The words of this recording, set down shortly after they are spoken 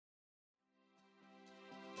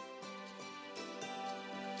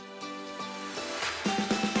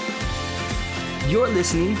You're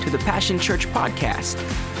listening to the Passion Church podcast.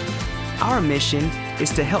 Our mission is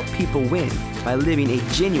to help people win by living a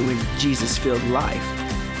genuine Jesus-filled life.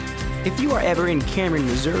 If you are ever in Cameron,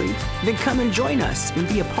 Missouri, then come and join us and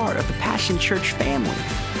be a part of the Passion Church family.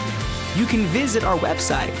 You can visit our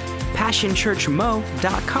website,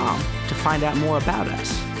 passionchurchmo.com, to find out more about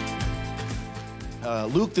us.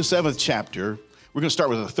 Luke, the 7th chapter, we're going to start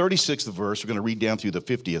with the 36th verse. We're going to read down through the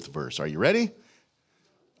 50th verse. Are you ready?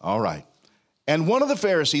 All right. And one of the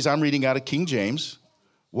Pharisees, I'm reading out of King James,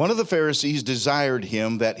 one of the Pharisees desired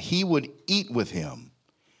him that he would eat with him.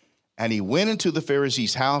 And he went into the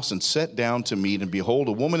Pharisee's house and sat down to meat. And behold,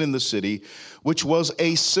 a woman in the city, which was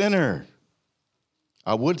a sinner.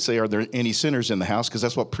 I would say, are there any sinners in the house? Because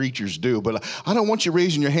that's what preachers do. But I don't want you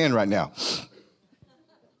raising your hand right now.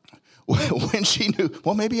 When she knew,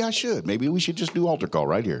 well, maybe I should. Maybe we should just do altar call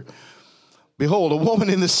right here. Behold, a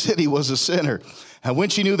woman in the city was a sinner. And when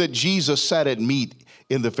she knew that Jesus sat at meat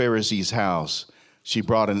in the Pharisee's house, she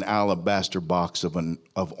brought an alabaster box of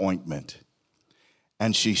ointment.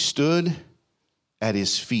 And she stood at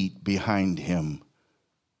his feet behind him,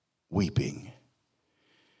 weeping,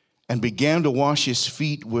 and began to wash his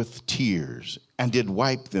feet with tears, and did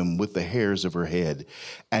wipe them with the hairs of her head,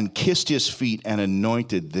 and kissed his feet and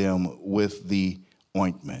anointed them with the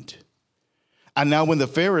ointment. And now when the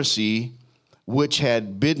Pharisee which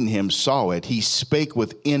had bidden him saw it, he spake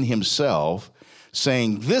within himself,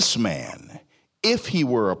 saying, this man, if he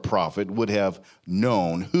were a prophet, would have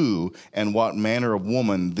known who and what manner of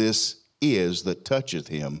woman this is that toucheth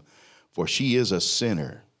him, for she is a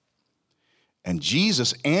sinner. And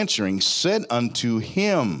Jesus answering said unto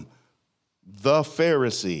him, the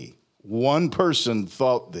Pharisee. One person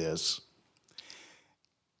thought this,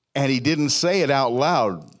 and he didn't say it out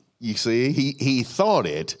loud. You see, he thought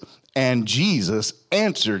it, and Jesus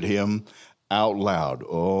answered him out loud.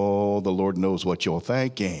 Oh, the Lord knows what you're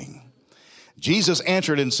thinking. Jesus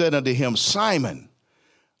answered and said unto him, Simon,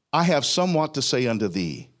 I have somewhat to say unto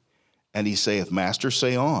thee. And he saith, Master,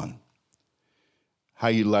 say on. How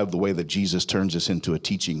you love the way that Jesus turns us into a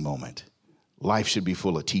teaching moment. Life should be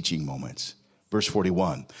full of teaching moments. Verse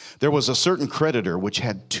 41, there was a certain creditor which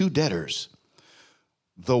had two debtors.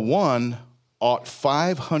 The one ought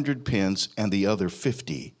 500 pence and the other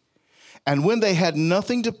 50. And when they had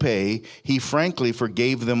nothing to pay, he frankly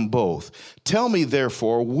forgave them both. Tell me,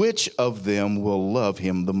 therefore, which of them will love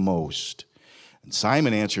him the most? And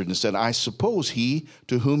Simon answered and said, I suppose he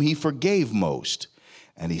to whom he forgave most.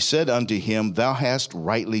 And he said unto him, thou hast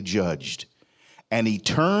rightly judged. And he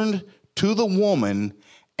turned to the woman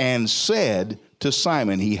and said to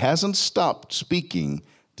Simon, he hasn't stopped speaking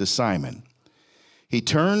to Simon. He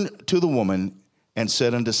turned to the woman and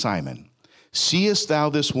said unto Simon, seest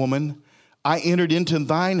thou this woman? I entered into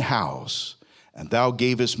thine house, and thou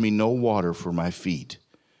gavest me no water for my feet.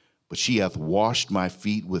 But she hath washed my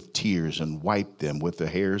feet with tears and wiped them with the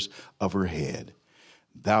hairs of her head.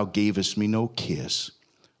 Thou gavest me no kiss.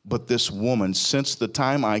 But this woman, since the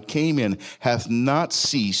time I came in, hath not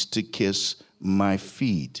ceased to kiss my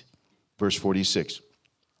feet. Verse 46.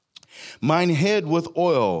 Mine head with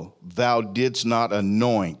oil thou didst not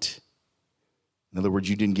anoint. In other words,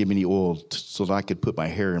 you didn't give me any oil so that I could put my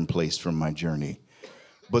hair in place from my journey.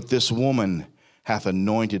 But this woman hath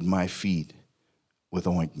anointed my feet with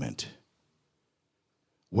ointment.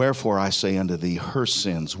 Wherefore I say unto thee, her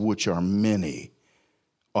sins, which are many,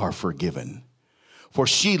 are forgiven. For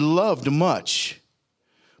she loved much.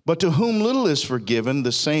 But to whom little is forgiven,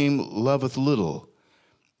 the same loveth little.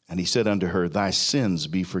 And he said unto her, thy sins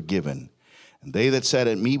be forgiven. And they that sat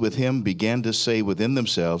at meat with him began to say within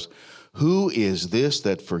themselves, who is this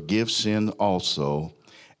that forgives sin also?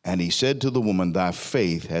 And he said to the woman, thy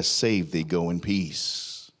faith has saved thee, go in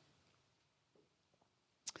peace.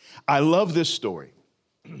 I love this story.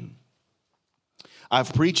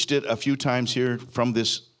 I've preached it a few times here from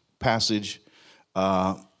this passage,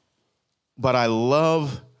 but I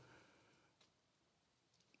love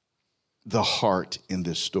the heart in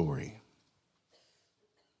this story.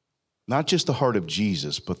 Not just the heart of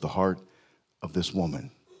Jesus, but the heart of this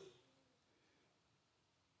woman.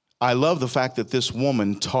 I love the fact that this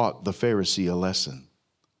woman taught the Pharisee a lesson.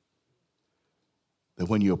 That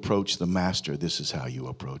when you approach the master, this is how you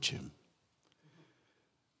approach him.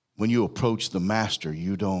 When you approach the master,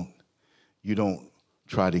 you don't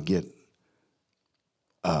try to get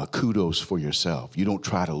kudos for yourself. You don't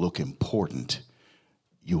try to look important.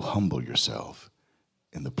 You humble yourself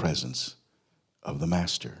in the presence of the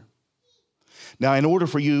master. Now, in order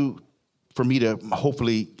for me to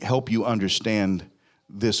hopefully help you understand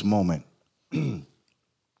this moment,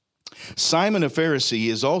 Simon a Pharisee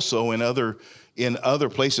is also in other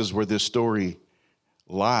places where this story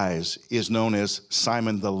lies is known as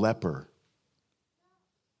Simon the leper.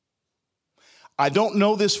 I don't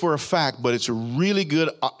know this for a fact, but it's a really good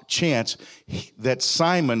chance that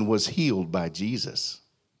Simon was healed by Jesus.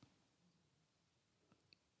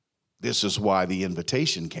 This is why the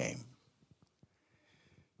invitation came.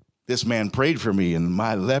 This man prayed for me and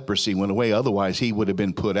my leprosy went away. Otherwise, he would have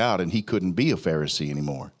been put out and he couldn't be a Pharisee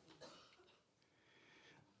anymore.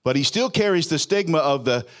 But he still carries the stigma of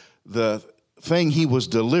the thing he was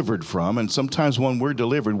delivered from. And sometimes when we're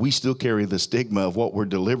delivered, we still carry the stigma of what we're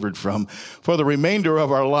delivered from for the remainder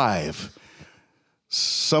of our life.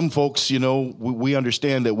 Some folks, we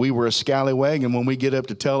understand that we were a scallywag. And when we get up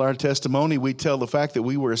to tell our testimony, we tell the fact that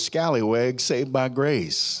we were a scallywag saved by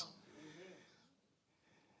grace.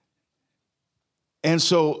 And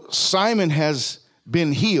so Simon has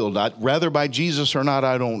been healed, rather by Jesus or not,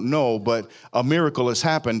 I don't know, but a miracle has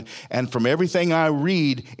happened. And from everything I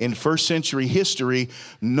read in first century history,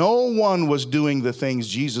 no one was doing the things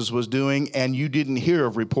Jesus was doing, and you didn't hear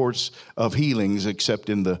of reports of healings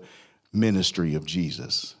except in the ministry of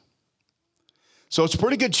Jesus. So it's a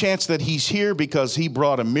pretty good chance that he's here because he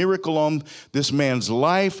brought a miracle on this man's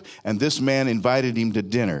life, and this man invited him to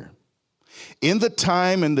dinner. In the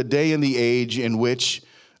time and the day and the age in which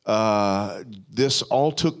this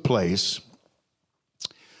all took place,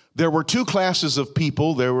 there were two classes of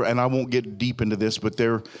people. And I won't get deep into this, but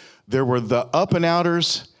there were the up and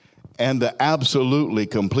outers and the absolutely,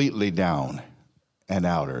 completely down and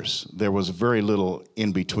outers. There was very little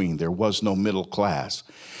in between. There was no middle class.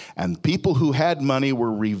 And people who had money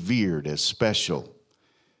were revered as special.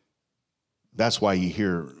 That's why you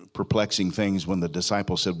hear perplexing things when the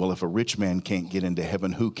disciples said, well, if a rich man can't get into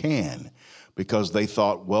heaven, who can? Because they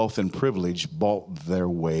thought wealth and privilege bought their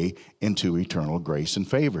way into eternal grace and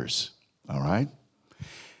favors. All right?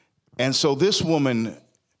 And so this woman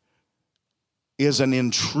is an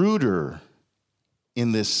intruder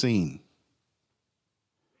in this scene.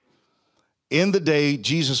 In the day,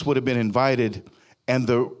 Jesus would have been invited, and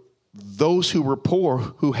those who were poor,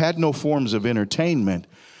 who had no forms of entertainment,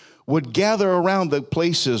 would gather around the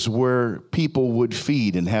places where people would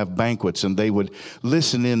feed and have banquets, and they would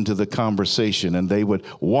listen into the conversation, and they would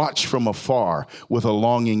watch from afar with a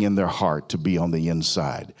longing in their heart to be on the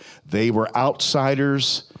inside. They were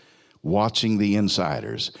outsiders watching the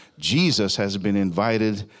insiders. Jesus has been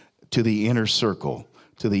invited to the inner circle,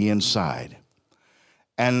 to the inside.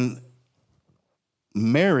 And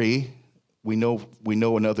Mary, we know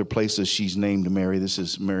in other places she's named Mary. This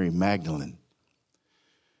is Mary Magdalene.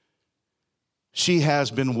 She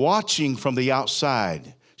has been watching from the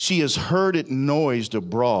outside. She has heard it noised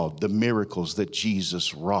abroad, the miracles that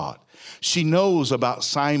Jesus wrought. She knows about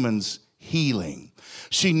Simon's healing.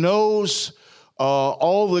 She knows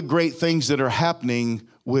all the great things that are happening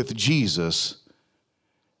with Jesus.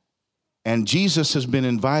 And Jesus has been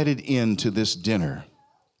invited into this dinner,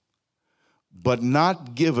 but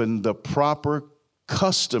not given the proper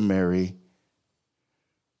customary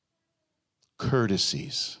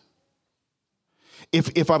courtesies.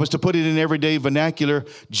 If I was to put it in everyday vernacular,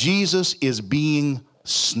 Jesus is being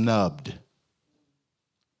snubbed.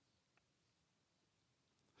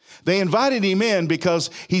 They invited him in because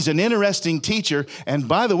he's an interesting teacher. And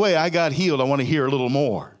by the way, I got healed. I want to hear a little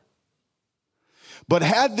more. But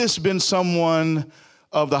had this been someone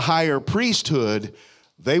of the higher priesthood,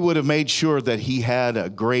 they would have made sure that he had a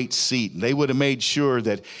great seat. They would have made sure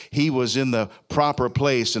that he was in the proper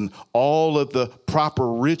place and all of the proper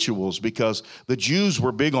rituals, because the Jews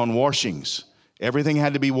were big on washings. Everything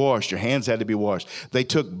had to be washed. Your hands had to be washed. They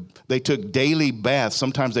took daily baths.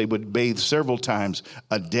 Sometimes they would bathe several times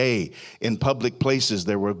a day. In public places,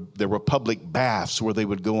 there were public baths where they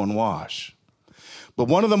would go and wash. But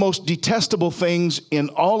one of the most detestable things in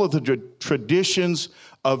all of the traditions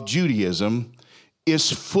of Judaism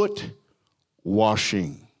is foot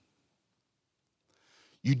washing.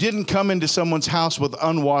 You didn't come into someone's house with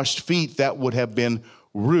unwashed feet. That would have been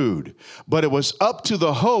rude. But it was up to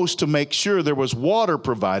the host to make sure there was water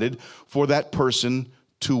provided for that person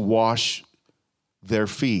to wash their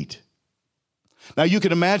feet. Now you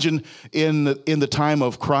can imagine in the time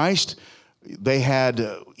of Christ, they had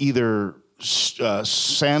either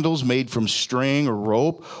sandals made from string or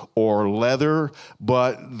rope or leather,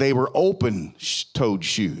 but they were open-toed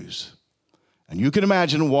shoes. And you can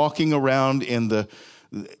imagine walking around in the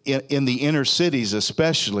inner cities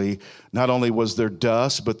especially. Not only was there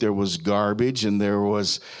dust, but there was garbage, and there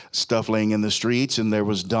was stuff laying in the streets, and there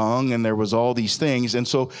was dung, and there was all these things. And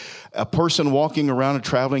so a person walking around and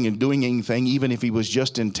traveling and doing anything, even if he was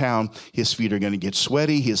just in town, his feet are going to get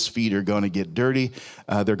sweaty, his feet are going to get dirty,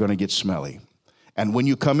 they're going to get smelly. And when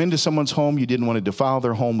you come into someone's home, you didn't want to defile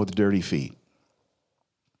their home with dirty feet.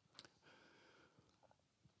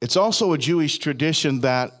 It's also a Jewish tradition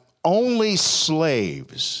that only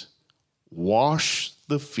slaves wash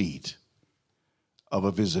the feet of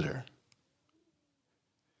a visitor.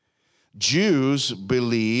 Jews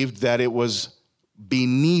believed that it was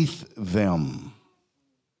beneath them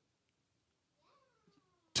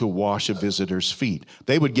to wash a visitor's feet.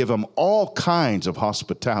 They would give them all kinds of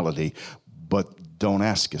hospitality, but don't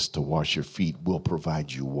ask us to wash your feet. We'll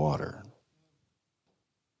provide you water.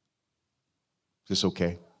 Is this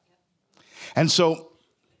okay? And so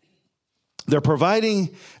they're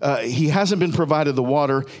providing, he hasn't been provided the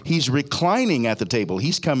water. He's reclining at the table.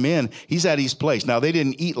 He's come in. He's at his place. Now, they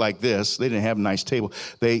didn't eat like this. They didn't have a nice table.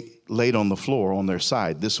 They laid on the floor on their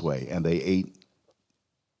side this way, and they ate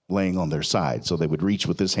laying on their side. So they would reach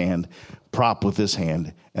with this hand, prop with this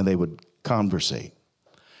hand, and they would conversate.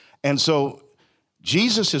 And so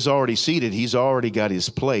Jesus is already seated. He's already got his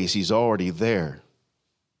place. He's already there.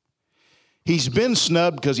 He's been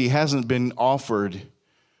snubbed because he hasn't been offered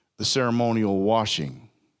the ceremonial washing.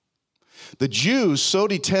 The Jews so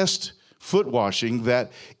detest foot washing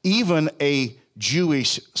that even a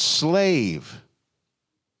Jewish slave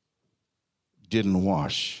didn't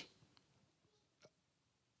wash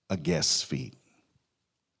a guest's feet.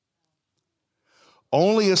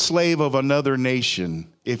 Only a slave of another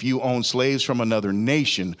nation, if you own slaves from another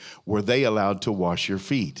nation, were they allowed to wash your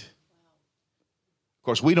feet. Of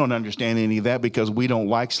course, we don't understand any of that because we don't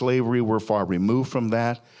like slavery. We're far removed from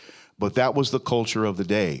that. But that was the culture of the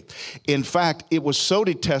day. In fact, it was so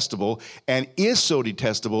detestable and is so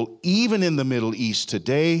detestable even in the Middle East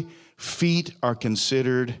today. Feet are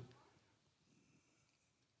considered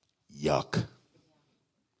yuck.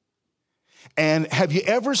 And have you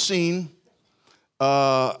ever seen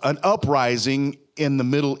an uprising in the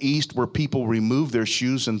Middle East where people remove their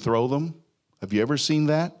shoes and throw them? Have you ever seen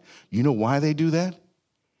that? You know why they do that?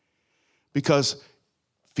 Because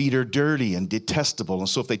feet are dirty and detestable. And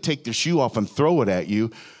so if they take their shoe off and throw it at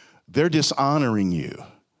you, they're dishonoring you.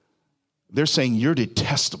 They're saying you're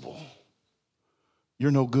detestable.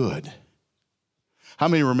 You're no good. How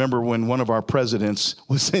many remember when one of our presidents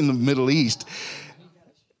was in the Middle East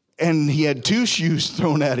and he had 2 shoes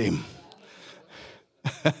thrown at him?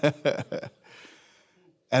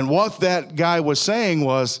 And what that guy was saying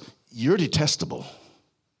was, you're detestable.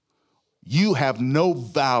 You have no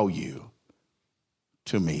value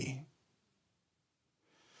to me.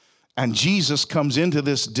 And Jesus comes into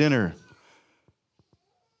this dinner,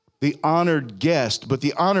 the honored guest, but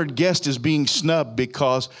the honored guest is being snubbed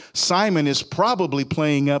because Simon is probably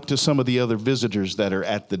playing up to some of the other visitors that are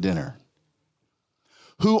at the dinner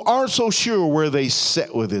who aren't so sure where they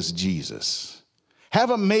sit with this Jesus.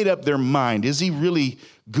 Haven't made up their mind. Is he really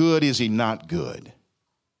good? Is he not good?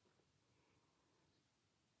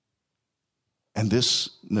 And this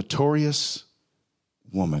notorious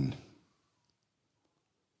woman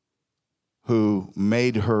who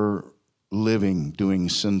made her living doing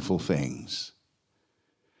sinful things,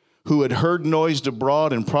 who had heard noised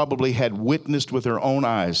abroad and probably had witnessed with her own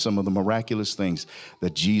eyes some of the miraculous things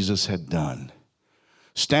that Jesus had done,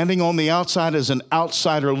 standing on the outside as an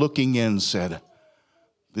outsider looking in, said,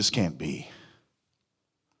 this can't be.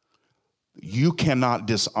 You cannot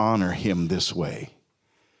dishonor him this way.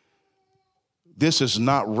 This is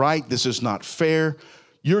not right. This is not fair.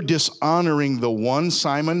 You're dishonoring the one,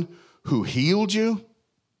 Simon, who healed you.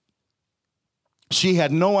 She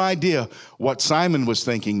had no idea what Simon was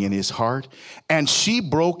thinking in his heart, and she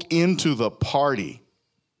broke into the party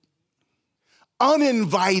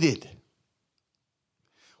uninvited.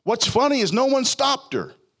 What's funny is no one stopped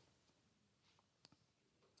her.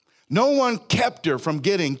 No one kept her from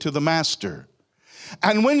getting to the master.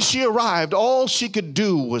 And when she arrived, all she could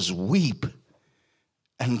do was weep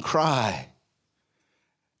and cry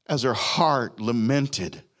as her heart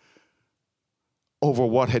lamented over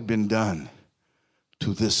what had been done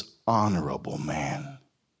to this honorable man.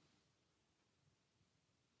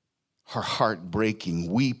 Her heart breaking,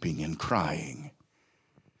 weeping and crying.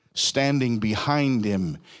 Standing behind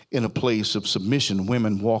him in a place of submission,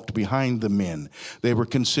 women walked behind the men. They were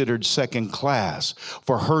considered second class.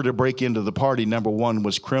 For her to break into the party, number one,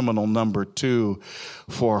 was criminal. Number two,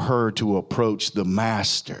 for her to approach the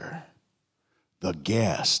master, the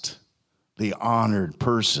guest, the honored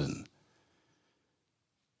person,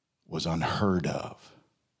 was unheard of.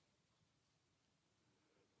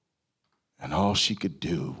 And all she could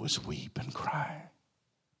do was weep and cry.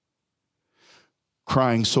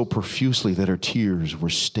 Crying so profusely that her tears were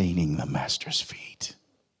staining the master's feet.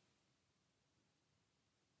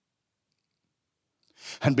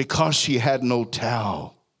 And because she had no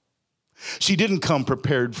towel, she didn't come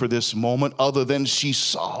prepared for this moment other than she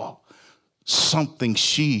saw something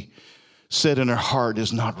she said in her heart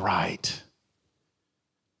is not right.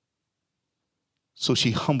 So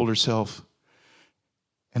she humbled herself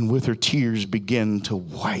and with her tears began to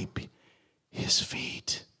wipe his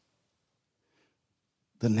feet.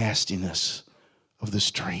 The nastiness of the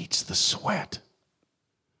streets, the sweat,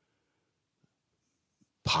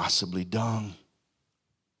 possibly dung.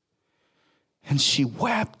 And she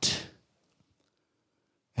wept.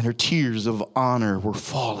 And her tears of honor were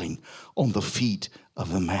falling on the feet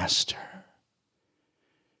of the master.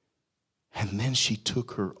 And then she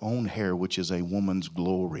took her own hair, which is a woman's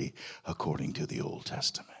glory, according to the Old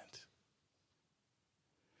Testament.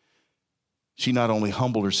 She not only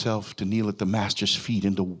humbled herself to kneel at the master's feet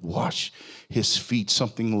and to wash his feet,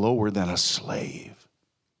 something lower than a slave,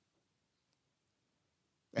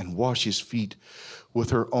 and wash his feet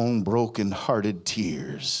with her own broken-hearted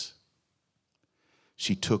tears.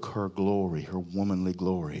 She took her glory, her womanly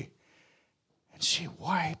glory, and she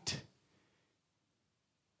wiped.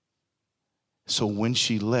 So when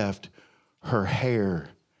she left, her hair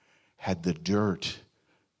had the dirt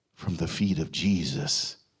from the feet of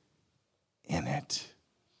Jesus in it.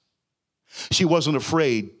 She wasn't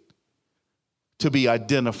afraid to be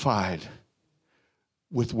identified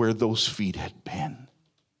with where those feet had been.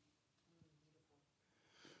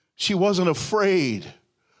 She wasn't afraid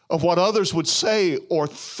of what others would say or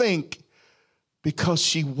think because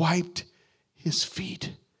she wiped his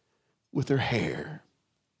feet with her hair.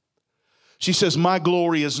 She says, my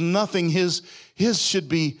glory is nothing. His should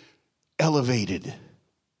be elevated.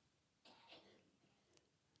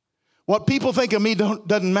 What people think of me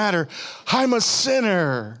doesn't matter. I'm a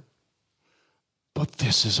sinner. But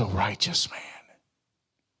this is a righteous man.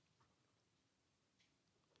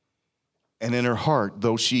 And in her heart,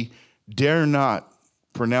 though she dare not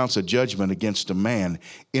pronounce a judgment against a man,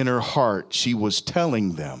 in her heart she was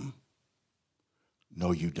telling them,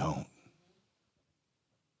 no, you don't.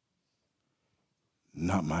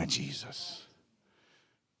 Not my Jesus.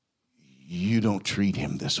 You don't treat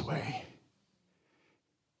him this way.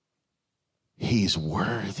 He's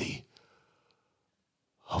worthy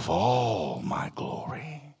of all my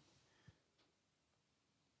glory.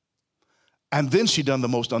 And then she done the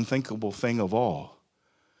most unthinkable thing of all.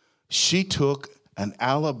 She took an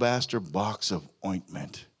alabaster box of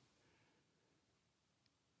ointment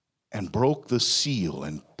and broke the seal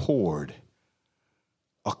and poured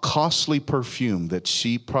a costly perfume that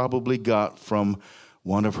she probably got from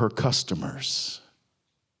one of her customers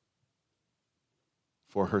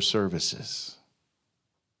for her services.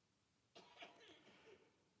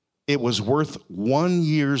 It was worth 1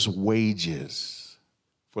 year's wages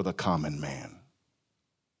for the common man.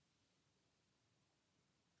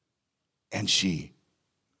 And she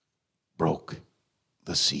broke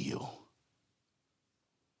the seal.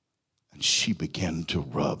 And she began to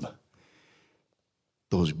rub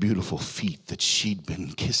those beautiful feet that she'd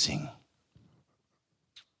been kissing.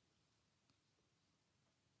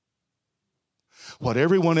 What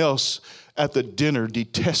everyone else at the dinner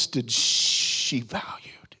detested, she valued.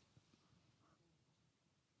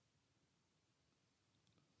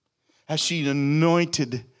 As she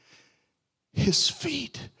anointed his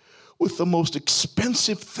feet with the most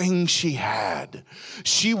expensive thing she had,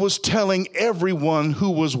 she was telling everyone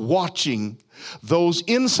who was watching, those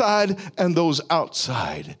inside and those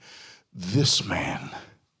outside, this man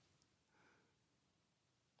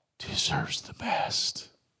deserves the best.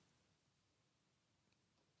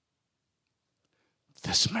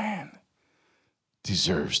 This man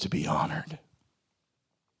deserves to be honored.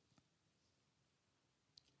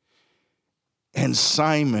 And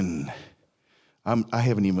Simon, I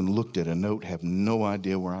haven't even looked at a note, have no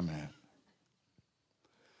idea where I'm at.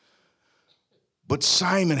 But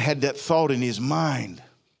Simon had that thought in his mind.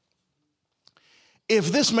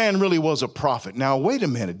 If this man really was a prophet, now wait a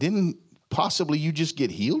minute, didn't possibly you just get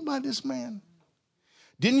healed by this man?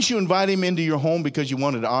 Didn't you invite him into your home because you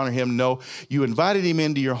wanted to honor him? No, you invited him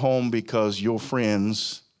into your home because your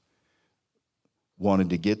friends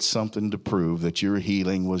wanted to get something to prove that your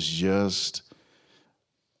healing was just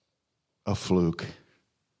a fluke.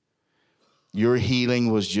 Your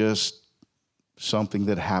healing was just something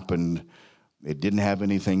that happened. It didn't have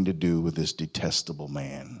anything to do with this detestable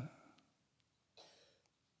man.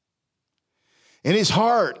 In his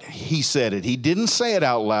heart, he said it. He didn't say it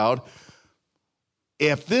out loud.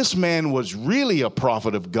 If this man was really a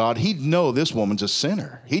prophet of God, he'd know this woman's a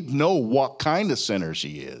sinner. He'd know what kind of sinner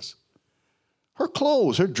she is. Her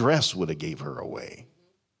clothes, her dress would have gave her away.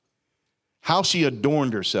 How she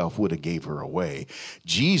adorned herself would have gave her away.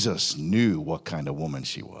 Jesus knew what kind of woman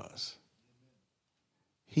she was.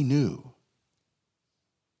 He knew.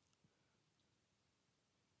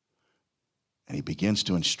 And he begins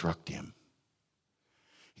to instruct him.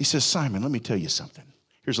 He says, Simon, let me tell you something.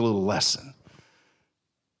 Here's a little lesson.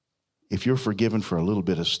 If you're forgiven for a little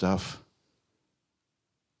bit of stuff,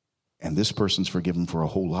 and this person's forgiven for a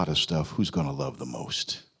whole lot of stuff, who's going to love the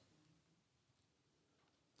most?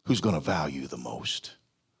 Who's going to value the most?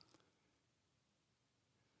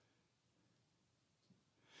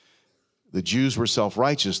 The Jews were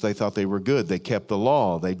self-righteous. They thought they were good. They kept the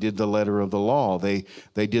law. They did the letter of the law. They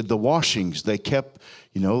did the washings. They kept,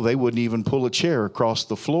 they wouldn't even pull a chair across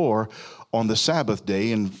the floor on the Sabbath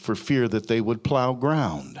day and for fear that they would plow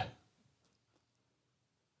ground.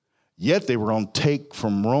 Yet they were on take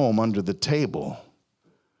from Rome under the table.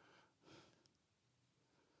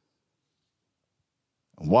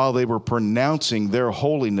 While they were pronouncing their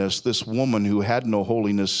holiness, this woman who had no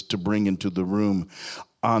holiness to bring into the room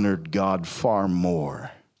honored God far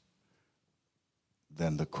more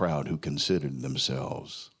than the crowd who considered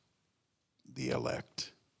themselves the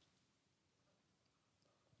elect.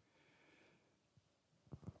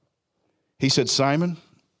 He said, Simon,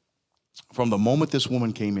 from the moment this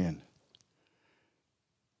woman came in,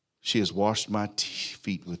 she has washed my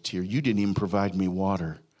feet with tears. You didn't even provide me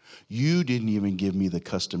water. You didn't even give me the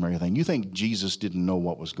customary thing. You think Jesus didn't know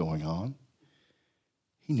what was going on?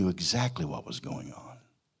 He knew exactly what was going on.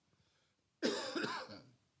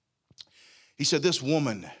 He said, this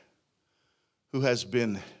woman who has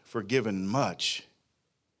been forgiven much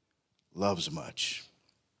loves much.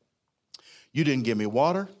 You didn't give me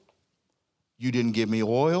water. You didn't give me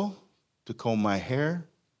oil to comb my hair.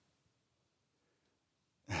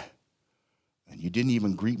 And you didn't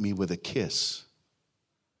even greet me with a kiss.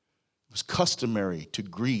 It was customary to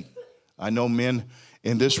greet. I know men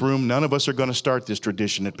in this room, none of us are going to start this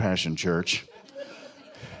tradition at Passion Church.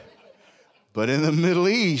 But in the Middle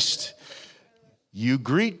East, you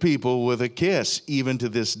greet people with a kiss, even to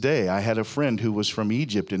this day. I had a friend who was from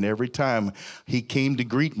Egypt, and every time he came to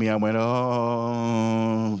greet me, I went,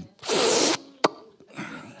 oh.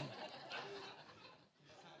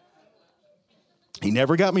 He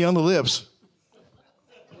never got me on the lips.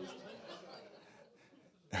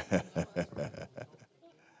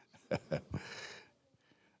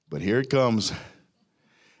 But here it comes.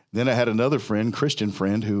 Then I had another friend, Christian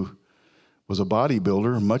friend, who was a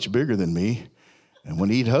bodybuilder, much bigger than me. And when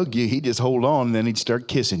he'd hug you, he'd just hold on, and then he'd start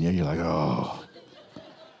kissing you. You're like, oh.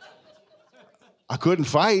 I couldn't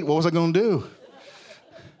fight. What was I going to do?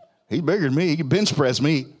 He's bigger than me. He could bench press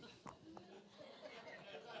me.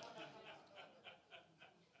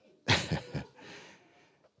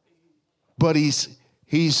 But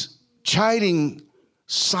he's chiding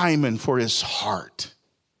Simon for his heart.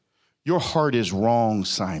 Your heart is wrong,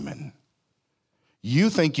 Simon. You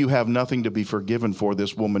think you have nothing to be forgiven for.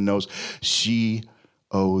 This woman knows she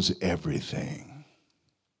owes everything.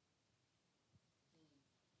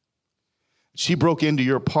 She broke into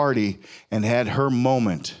your party and had her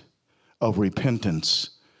moment of repentance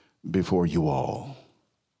before you all.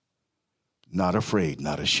 Not afraid,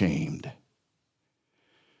 not ashamed.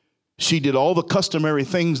 She did all the customary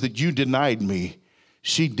things that you denied me.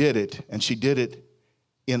 She did it, and she did it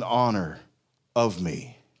in honor of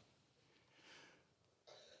me.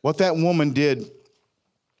 What that woman did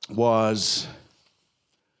was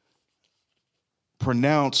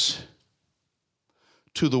pronounce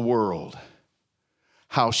to the world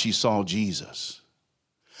how she saw Jesus.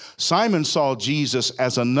 Simon saw Jesus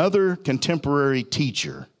as another contemporary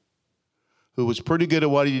teacher who was pretty good at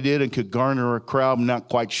what he did and could garner a crowd, not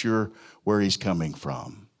quite sure where he's coming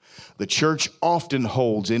from. The church often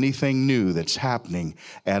holds anything new that's happening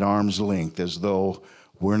at arm's length as though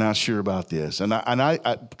we're not sure about this. And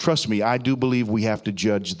I trust me, I do believe we have to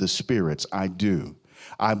judge the spirits. I do.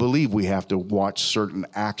 I believe we have to watch certain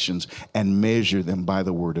actions and measure them by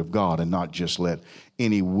the word of God and not just let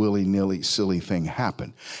any willy-nilly silly thing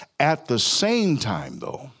happen. At the same time,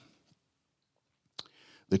 though,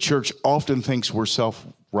 the church often thinks we're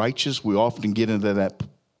self-righteous. We often get into that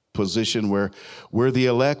position where we're the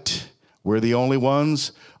elect, we're the only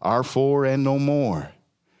ones, our for and no more.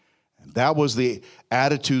 That was the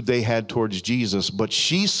attitude they had towards Jesus, but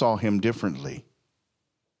she saw him differently.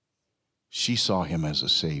 She saw him as a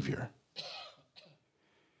Savior.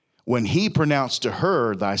 When he pronounced to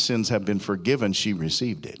her, thy sins have been forgiven, she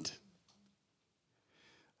received it.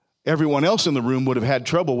 Everyone else in the room would have had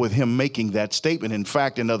trouble with him making that statement. In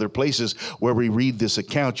fact, in other places where we read this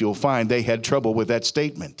account, you'll find they had trouble with that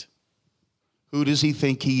statement. Who does he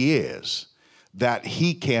think he is? that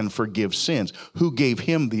he can forgive sins? Who gave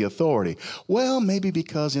him the authority? Well, maybe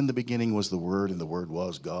because in the beginning was the Word and the Word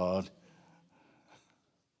was God.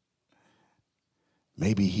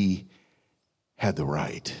 Maybe he had the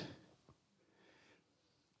right.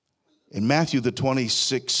 In Matthew, the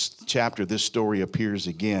 26th chapter, this story appears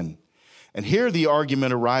again. And here the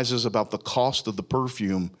argument arises about the cost of the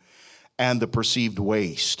perfume and the perceived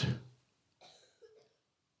waste.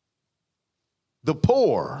 The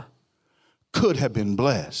poor could have been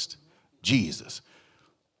blessed. Jesus.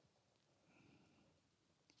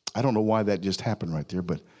 I don't know why that just happened right there,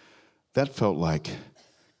 but that felt like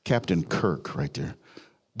Captain Kirk right there.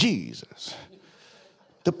 Jesus.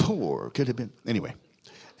 The poor could have been. Anyway.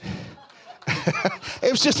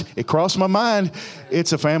 It crossed my mind.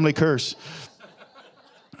 It's a family curse.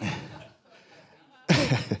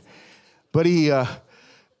 But he,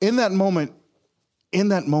 in that moment,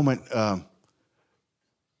 the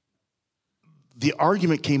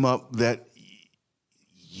argument came up that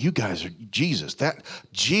you guys are Jesus. That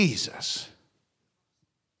Jesus,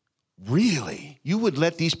 really? You would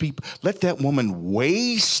let these people, let that woman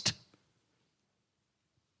waste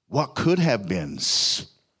what could have been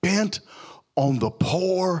spent on the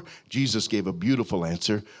poor? Jesus gave a beautiful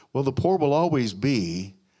answer. Well, the poor will always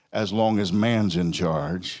be as long as man's in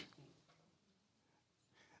charge.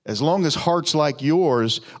 As long as hearts like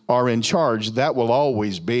yours are in charge, that will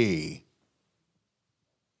always be.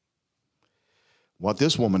 What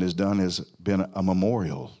this woman has done has been a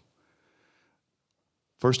memorial.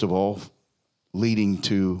 First of all, leading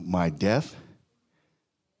to my death.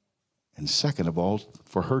 And second of all,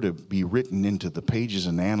 for her to be written into the pages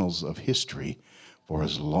and annals of history for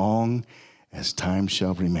as long as time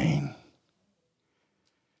shall remain.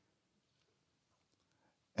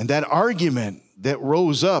 And that argument that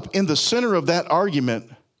rose up, in the center of that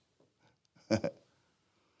argument,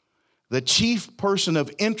 the chief person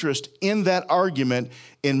of interest in that argument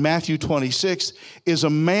in Matthew 26 is a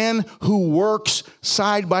man who works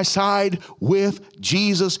side by side with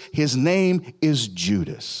Jesus. His name is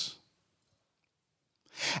Judas.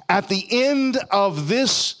 At the end of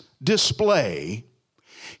this display,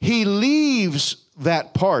 he leaves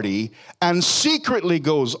that party and secretly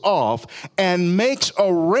goes off and makes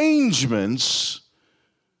arrangements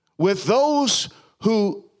with those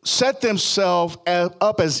who set themselves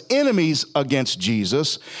up as enemies against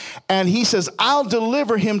Jesus. And he says, I'll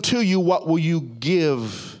deliver him to you. What will you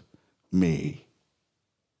give me?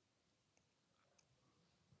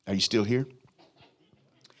 Are you still here?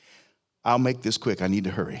 I'll make this quick. I need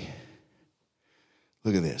to hurry.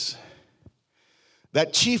 Look at this.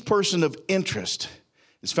 That chief person of interest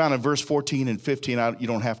is found in verse 14 and 15. You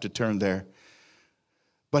don't have to turn there.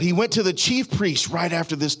 But he went to the chief priest right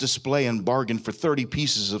after this display and bargained for 30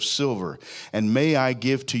 pieces of silver. And may I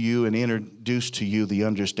give to you and introduce to you the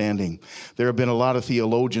understanding. There have been a lot of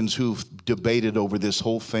theologians who've debated over this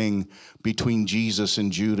whole thing between Jesus and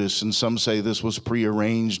Judas. And some say this was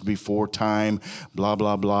prearranged before time, blah,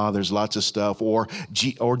 blah, blah. There's lots of stuff. Or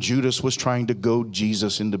Judas was trying to goad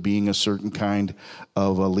Jesus into being a certain kind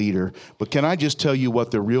of a leader. But can I just tell you what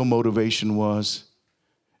the real motivation was?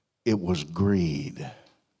 It was greed.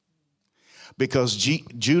 Because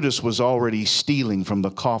Judas was already stealing from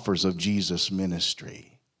the coffers of Jesus'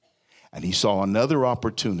 ministry. And he saw another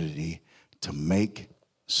opportunity to make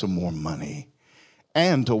some more money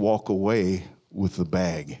and to walk away with the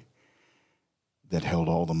bag that held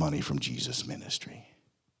all the money from Jesus' ministry.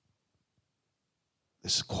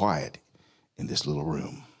 This is quiet in this little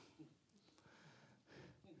room.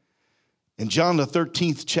 In John the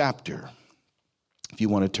 13th chapter, if you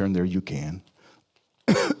want to turn there, you can.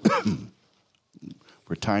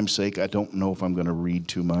 For time's sake, I don't know if I'm going to read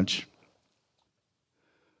too much.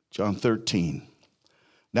 John 13.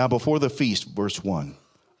 Now before the feast, verse 1,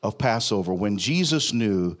 of Passover, when Jesus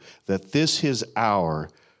knew that this his hour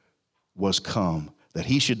was come, that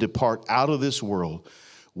he should depart out of this world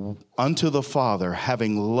unto the Father,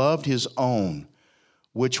 having loved his own,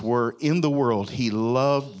 which were in the world, he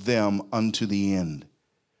loved them unto the end.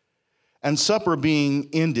 And supper being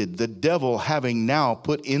ended, the devil having now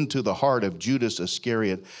put into the heart of Judas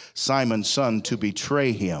Iscariot, Simon's son, to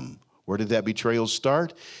betray him. Where did that betrayal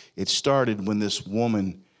start? It started when this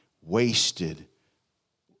woman wasted,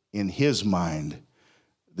 in his mind,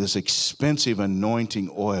 this expensive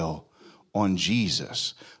anointing oil on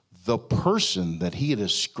Jesus, the person that he had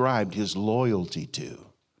ascribed his loyalty to.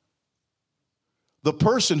 The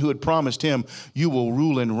person who had promised him, you will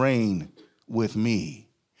rule and reign with me.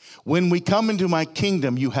 When we come into my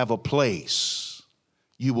kingdom, you have a place.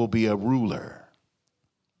 You will be a ruler.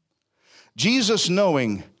 Jesus,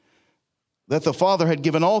 knowing that the Father had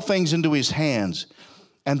given all things into his hands,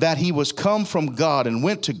 and that he was come from God and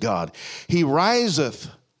went to God, he riseth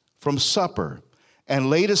from supper, and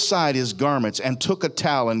laid aside his garments, and took a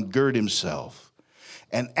towel, and girt himself.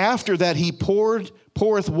 And after that he poureth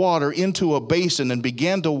water into a basin, and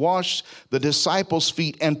began to wash the disciples'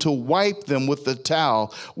 feet, and to wipe them with the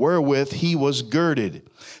towel wherewith he was girded.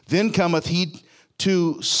 Then cometh he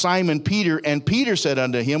to Simon Peter, and Peter said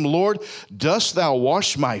unto him, Lord, dost thou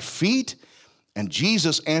wash my feet? And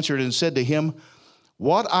Jesus answered and said to him,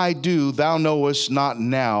 what I do thou knowest not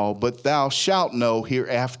now, but thou shalt know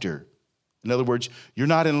hereafter. In other words, you're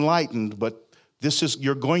not enlightened, but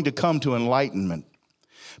you're going to come to enlightenment.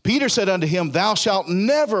 Peter said unto him, thou shalt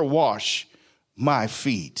never wash my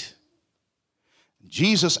feet.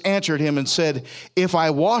 Jesus answered him and said, if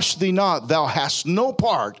I wash thee not, thou hast no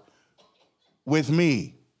part with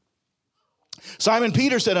me. Simon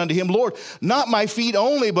Peter said unto him, Lord, not my feet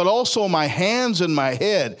only, but also my hands and my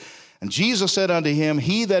head. And Jesus said unto him,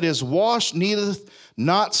 he that is washed needeth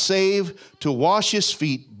not save to wash his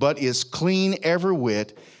feet, but is clean every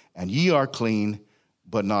whit, and ye are clean,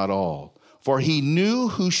 but not all. For he knew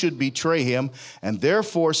who should betray him, and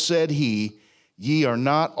therefore said he, ye are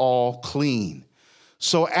not all clean.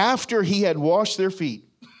 So after he had washed their feet,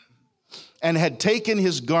 and had taken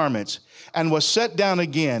his garments, and was set down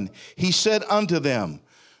again, he said unto them,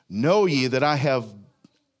 know ye what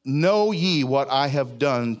I have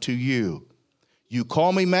done to you. You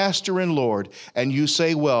call me Master and Lord, and you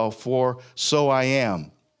say, well, for so I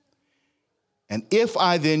am. And if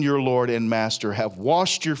I then, your Lord and Master, have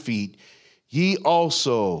washed your feet, ye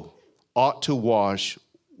also ought to wash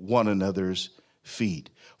one another's feet.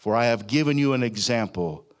 For I have given you an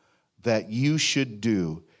example that you should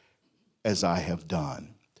do as I have done.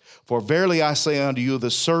 For verily I say unto you,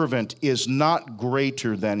 the servant is not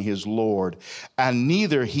greater than his Lord, and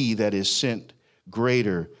neither he that is sent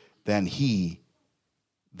greater than he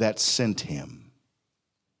that sent him.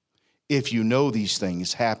 If you know these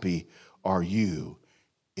things, happy are you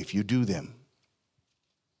if you do them.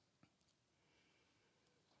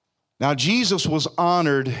 Now Jesus was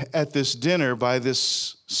honored at this dinner by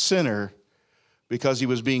this sinner because he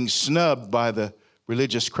was being snubbed by the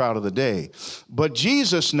religious crowd of the day. But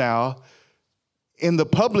Jesus now, in the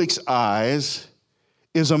public's eyes,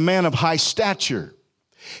 is a man of high stature.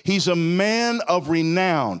 He's a man of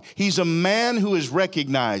renown. He's a man who is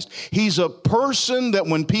recognized. He's a person that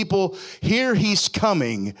when people hear he's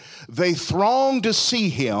coming, they throng to see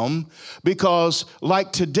him because,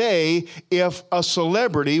 like today, if a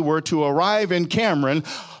celebrity were to arrive in Cameron,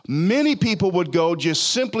 many people would go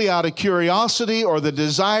just simply out of curiosity or the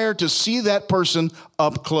desire to see that person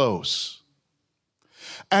up close.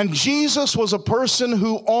 And Jesus was a person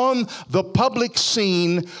who on the public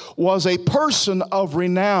scene was a person of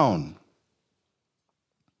renown.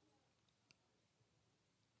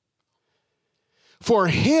 For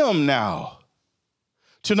him now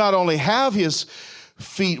to not only have his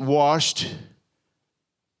feet washed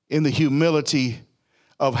in the humility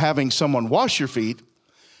of having someone wash your feet,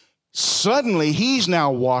 suddenly he's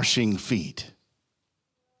now washing feet.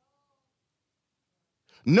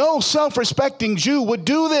 No self-respecting Jew would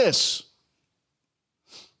do this.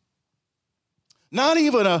 Not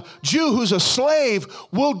even a Jew who's a slave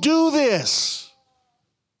will do this.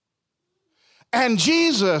 And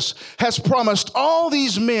Jesus has promised all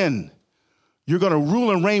these men, you're going to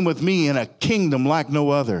rule and reign with me in a kingdom like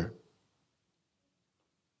no other.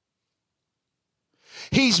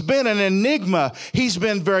 He's been an enigma. He's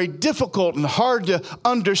been very difficult and hard to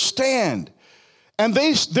understand. And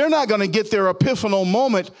they're not going to get their epiphanal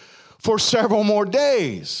moment for several more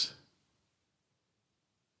days.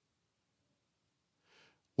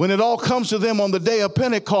 When it all comes to them on the day of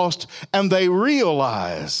Pentecost and they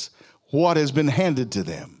realize what has been handed to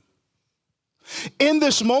them. In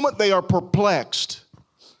this moment, they are perplexed.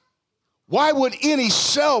 Why would any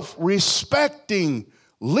self-respecting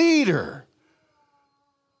leader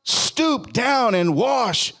stoop down and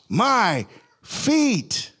wash my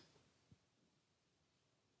feet?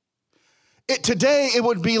 Today, it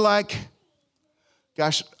would be like,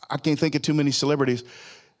 gosh, I can't think of too many celebrities.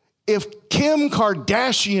 If Kim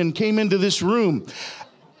Kardashian came into this room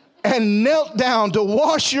and knelt down to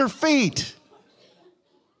wash your feet,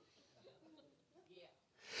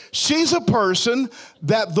 she's a person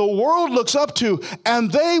that the world looks up to,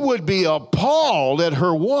 and they would be appalled at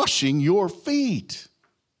her washing your feet.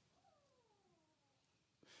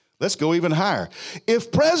 Let's go even higher.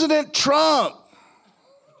 If President Trump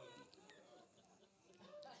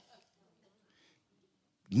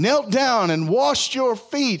knelt down and washed your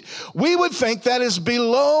feet, we would think that is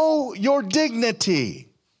below your dignity.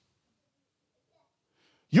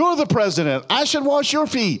 You're the president. I should wash your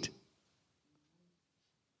feet.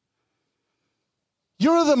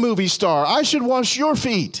 You're the movie star. I should wash your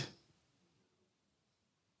feet.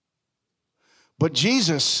 But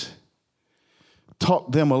Jesus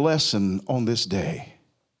taught them a lesson on this day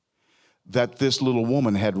that this little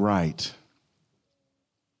woman had right.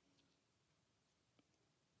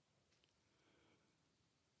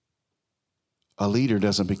 A leader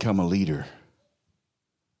doesn't become a leader.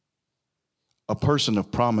 A person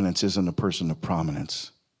of prominence isn't a person of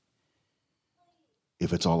prominence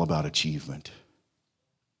if it's all about achievement.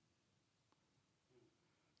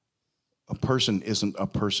 A person isn't a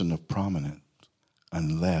person of prominence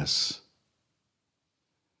unless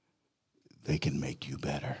they can make you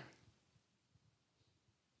better.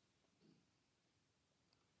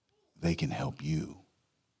 They can help you.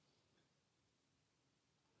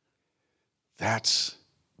 That's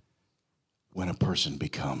when a person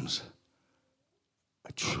becomes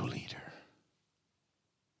a true leader.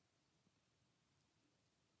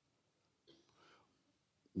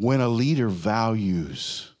 When a leader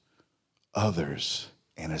values others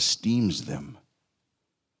and esteems them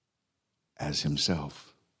as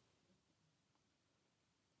himself,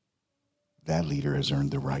 that leader has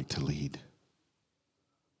earned the right to lead.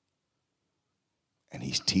 And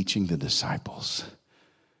he's teaching the disciples,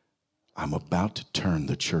 I'm about to turn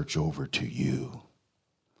the church over to you.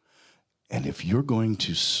 And if you're going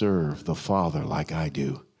to serve the Father like I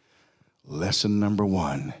do, lesson number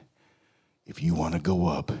one, if you want to go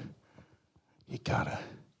up, you gotta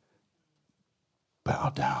bow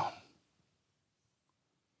down.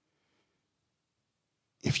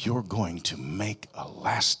 If you're going to make a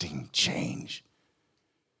lasting change,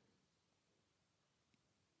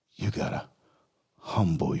 you gotta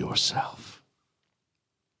humble yourself.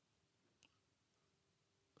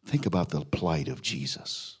 Think about the plight of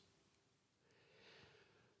Jesus.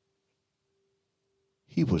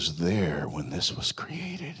 He was there when this was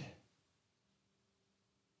created.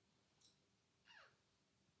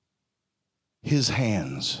 His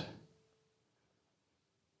hands,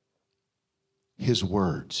 his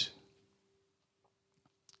words,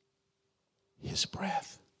 his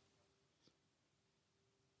breath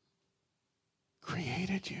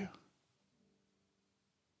created you.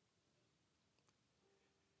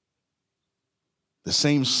 The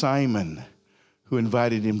same Simon who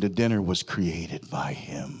invited him to dinner was created by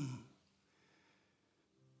him.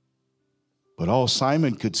 But all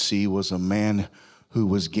Simon could see was a man who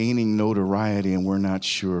was gaining notoriety, and we're not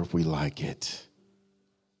sure if we like it.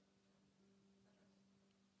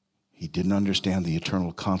 He didn't understand the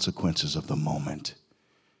eternal consequences of the moment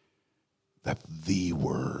that the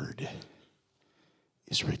Word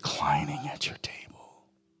is reclining at your table.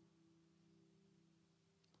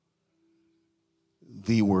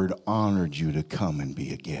 The Word honored you to come and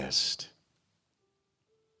be a guest,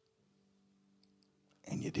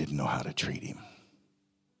 and you didn't know how to treat him.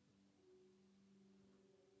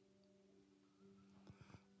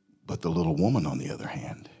 But the little woman, on the other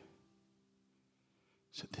hand,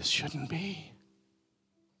 said, this shouldn't be.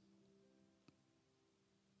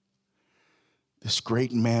 This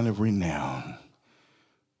great man of renown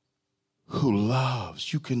who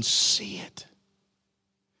loves, you can see it.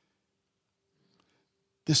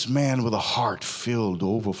 This man with a heart filled,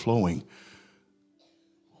 overflowing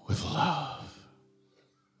with love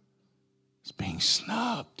is being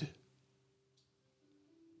snubbed.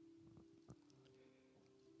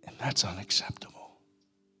 And that's unacceptable.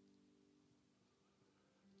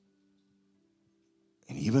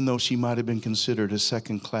 And even though she might have been considered a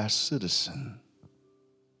second-class citizen,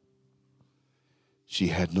 she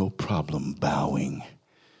had no problem bowing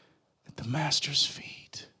at the Master's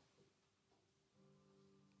feet.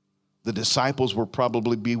 The disciples were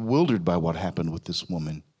probably bewildered by what happened with this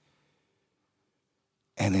woman.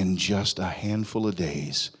 And in just a handful of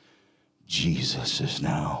days, Jesus is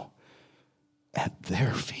now at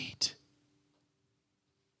their feet.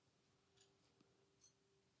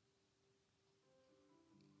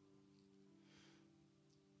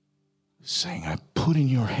 Saying, I put in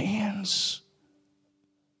your hands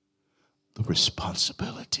the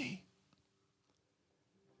responsibility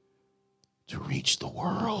to reach the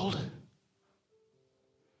world.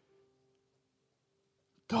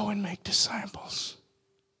 Go and make disciples.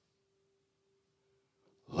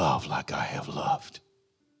 Love like I have loved.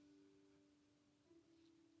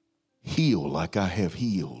 Heal like I have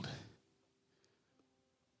healed.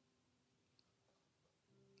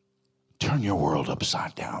 Turn your world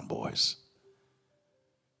upside down, boys.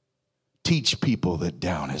 Teach people that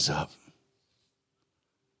down is up,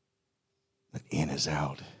 that in is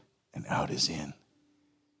out, and out is in.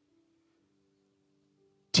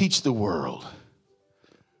 Teach the world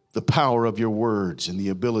the power of your words and the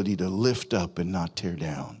ability to lift up and not tear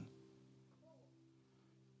down.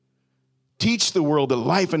 Teach the world that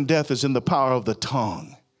life and death is in the power of the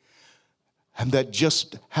tongue, and that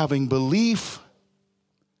just having belief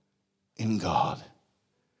in God,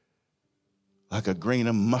 like a grain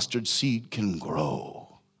of mustard seed, can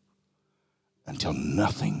grow until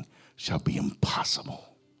nothing shall be impossible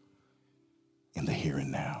in the here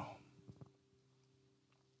and now.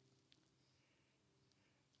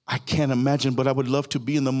 I can't imagine, but I would love to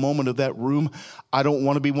be in the moment of that room. I don't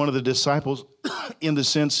want to be one of the disciples in the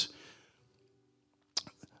sense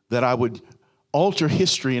that I would alter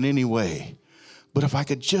history in any way. But if I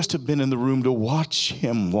could just have been in the room to watch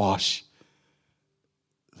him wash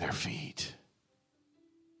their feet,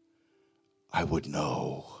 I would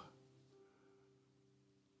know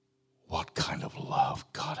what kind of love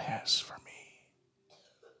God has for me.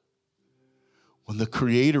 When the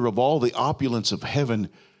creator of all the opulence of heaven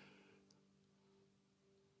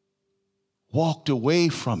walked away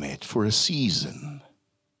from it for a season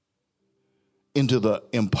into the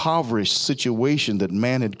impoverished situation that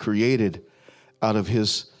man had created out of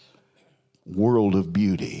his world of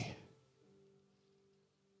beauty.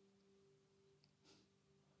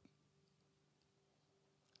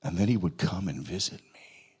 And then he would come and visit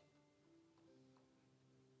me.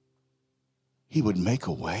 He would make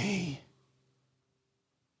a way.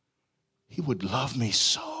 He would love me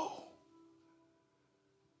so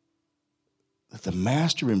that the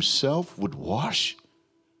master himself would wash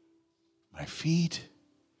my feet.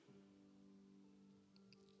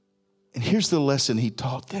 And here's the lesson he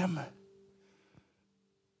taught them.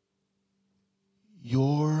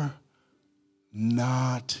 You're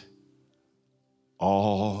not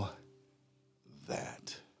all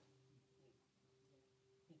that.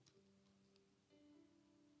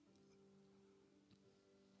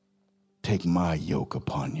 Take my yoke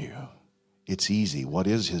upon you. It's easy. What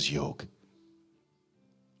is his yoke?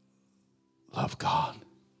 Love God.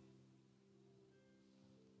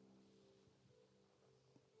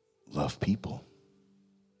 Love people.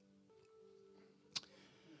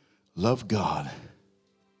 Love God.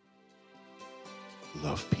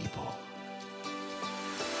 Love people.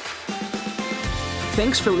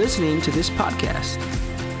 Thanks for listening to this podcast.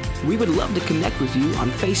 We would love to connect with you on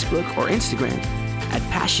Facebook or Instagram at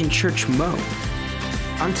Passion Church Mo.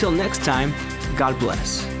 Until next time, God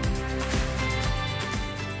bless.